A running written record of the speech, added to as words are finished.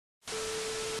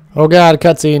Oh god,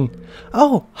 cutscene.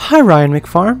 Oh, hi Ryan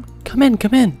McFarm. Come in,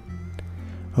 come in.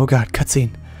 Oh god,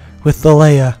 cutscene. With the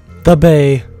Leia, the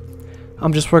Bay.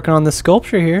 I'm just working on this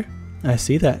sculpture here. I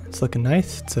see that. It's looking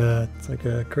nice. It's like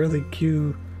a curly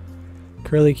Q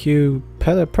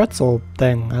pretzel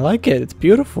thing. I like it. It's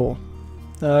beautiful.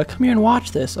 Come here and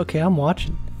watch this. Okay, I'm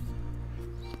watching.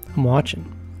 I'm watching.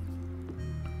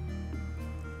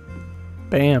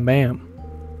 Bam, bam.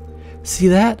 See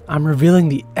that? I'm revealing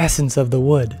the essence of the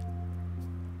wood.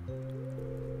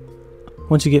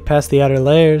 Once you get past the outer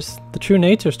layers, the true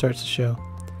nature starts to show.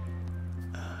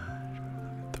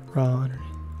 The raw underneath.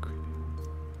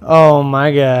 Oh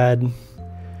my god.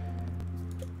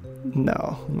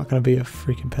 No, I'm not gonna be a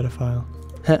freaking pedophile.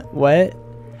 What?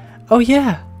 Oh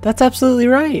yeah, that's absolutely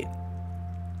right.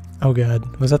 Oh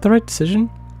god, was that the right decision?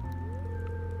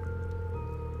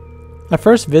 I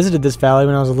first visited this valley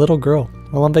when I was a little girl,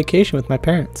 while on vacation with my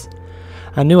parents.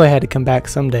 I knew I had to come back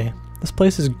someday. This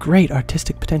place has great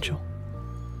artistic potential.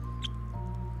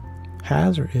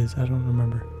 Has or is? I don't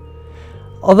remember.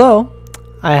 Although,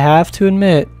 I have to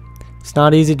admit, it's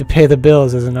not easy to pay the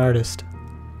bills as an artist.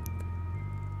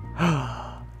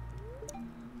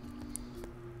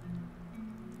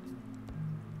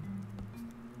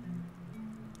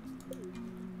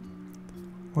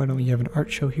 Why don't we have an art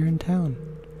show here in town?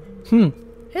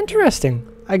 Interesting.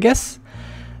 I guess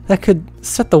that could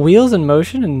set the wheels in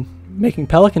motion and making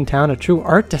Pelican Town a true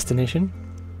art destination.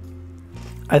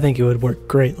 I think it would work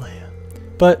great, Leia.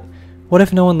 But what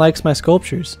if no one likes my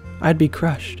sculptures? I'd be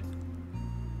crushed.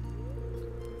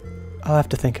 I'll have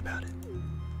to think about it.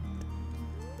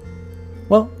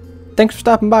 Well, thanks for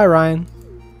stopping by, Ryan.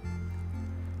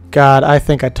 God, I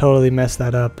think I totally messed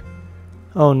that up.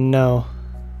 Oh no.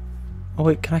 Oh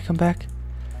wait, can I come back?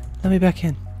 Let me back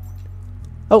in.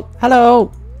 Oh,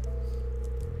 hello!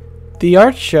 The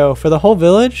art show for the whole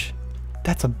village?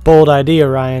 That's a bold idea,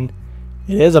 Ryan.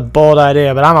 It is a bold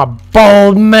idea, but I'm a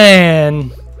bold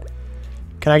man!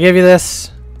 Can I give you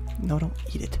this? No, don't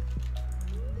eat it.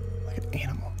 Like an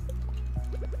animal.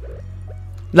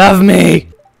 Love me!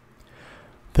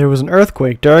 There was an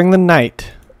earthquake during the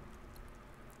night.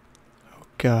 Oh,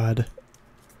 God.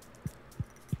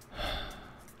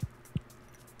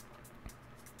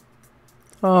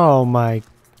 Oh, my...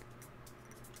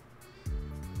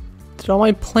 Did all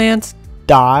my plants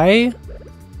die?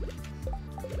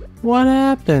 What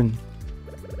happened?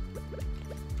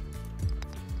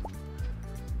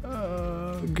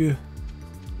 Ugh.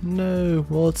 No.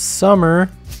 Well, it's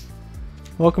summer.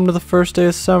 Welcome to the first day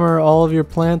of summer. All of your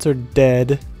plants are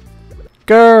dead.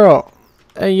 Girl!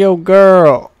 Hey, yo,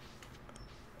 girl!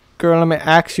 Girl, let me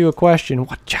ask you a question.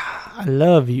 Watcha! I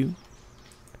love you.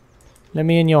 Let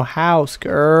me in your house,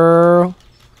 girl.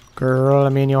 Girl,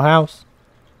 let me in your house.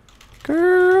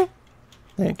 Girl.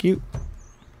 Thank you.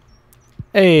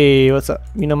 Hey, what's up?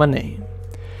 You know my name.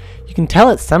 You can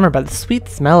tell it's summer by the sweet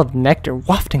smell of nectar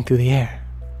wafting through the air.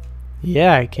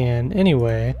 Yeah, I can.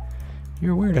 Anyway,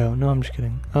 you're a weirdo. No, I'm just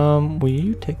kidding. Will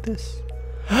you take this?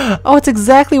 Oh, it's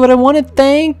exactly what I wanted.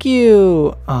 Thank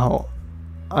you. Oh,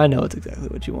 I know it's exactly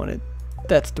what you wanted.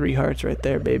 That's 3 hearts right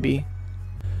there, baby.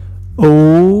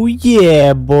 Oh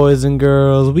yeah, boys and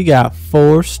girls, we got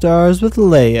 4 stars with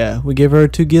Leia. We gave her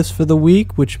 2 gifts for the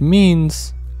week, which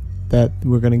means that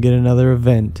we're gonna get another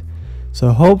event.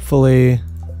 So hopefully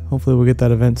we'll get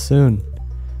that event soon.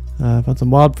 I found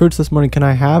some wild fruits this morning. Can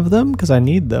I have them? Because I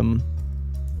need them.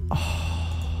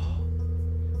 Oh.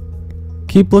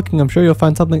 Keep looking. I'm sure you'll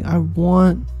find something I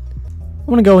want. I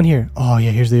want to go in here. Oh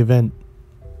yeah, here's the event.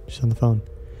 She's on the phone.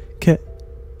 Kit,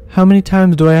 how many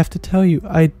times do I have to tell you?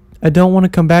 I don't want to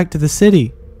come back to the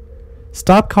city.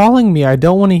 Stop calling me. I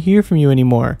don't want to hear from you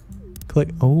anymore. Click.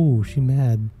 Oh, she's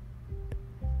mad.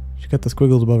 She got the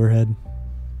squiggles above her head.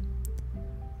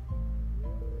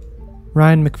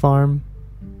 Ryan McFarm.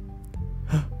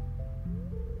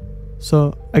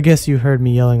 So, I guess you heard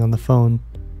me yelling on the phone.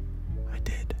 I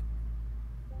did.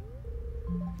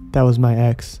 That was my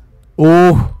ex.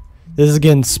 Oh, this is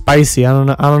getting spicy. I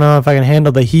don't know if I can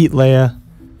handle the heat, Leia.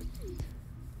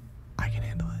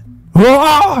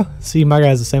 Whoa! See, my guy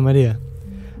has the same idea.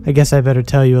 I guess I better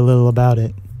tell you a little about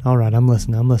it. Alright, I'm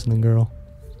listening, girl.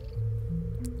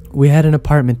 We had an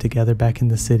apartment together back in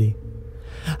the city.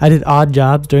 I did odd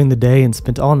jobs during the day and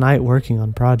spent all night working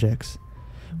on projects.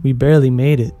 We barely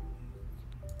made it.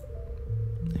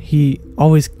 He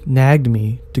always nagged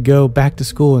me to go back to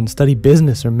school and study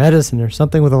business or medicine or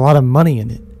something with a lot of money in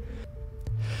it.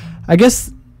 I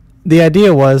guess the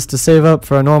idea was to save up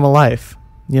for a normal life.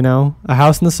 You know, a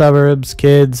house in the suburbs,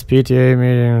 kids, PTA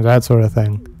meetings, that sort of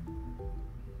thing.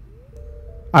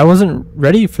 I wasn't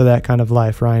ready for that kind of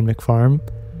life, Ryan McFarm.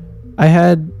 I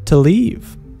had to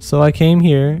leave. So I came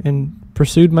here and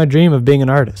pursued my dream of being an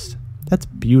artist. That's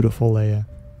beautiful, Leia.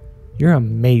 You're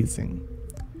amazing.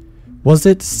 Was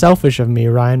it selfish of me,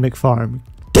 Ryan McFarm?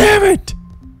 Damn it!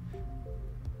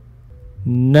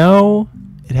 No,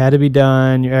 it had to be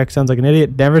done. Your ex sounds like an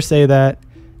idiot. Never say that.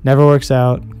 Never works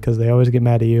out because they always get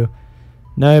mad at you.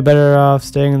 No, you're better off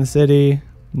staying in the city.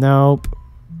 Nope.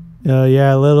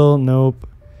 Yeah, a little. Nope.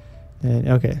 And,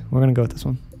 okay, we're going to go with this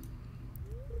one.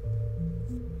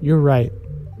 You're right.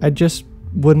 I just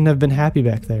wouldn't have been happy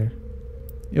back there.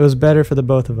 It was better for the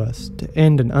both of us to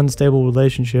end an unstable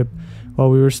relationship while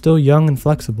we were still young and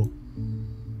flexible.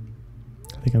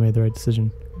 I think I made the right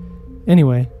decision.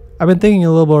 Anyway, I've been thinking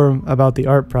a little more about the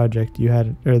art project you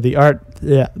had, or the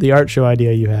art show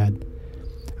idea you had.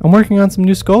 I'm working on some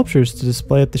new sculptures to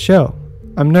display at the show.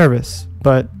 I'm nervous,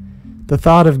 but the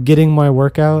thought of getting my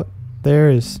work out there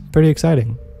is pretty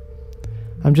exciting.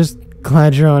 I'm just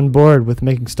glad you're on board with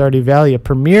making Stardew Valley a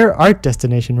premier art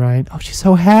destination, Ryan. Oh, she's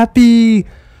so happy.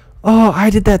 Oh, I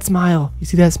did that smile. You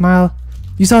see that smile?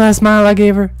 You saw that smile I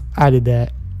gave her? I did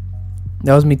that.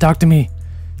 That was me. Talk to me.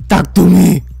 Talk to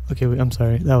me. Okay, wait, I'm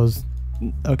sorry. That was...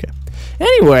 Okay.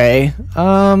 Anyway,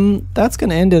 that's going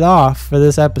to end it off for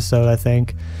this episode, I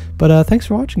think. But thanks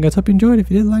for watching, guys. Hope you enjoyed.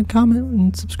 If you did, like, comment,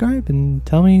 and subscribe. And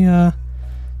tell me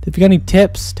if you got any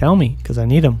tips. Tell me, because I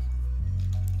need them.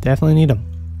 Definitely need them.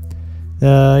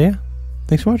 Yeah.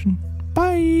 Thanks for watching.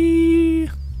 Bye.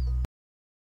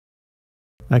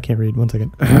 I can't read. 1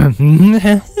 second.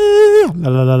 La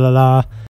la la la la.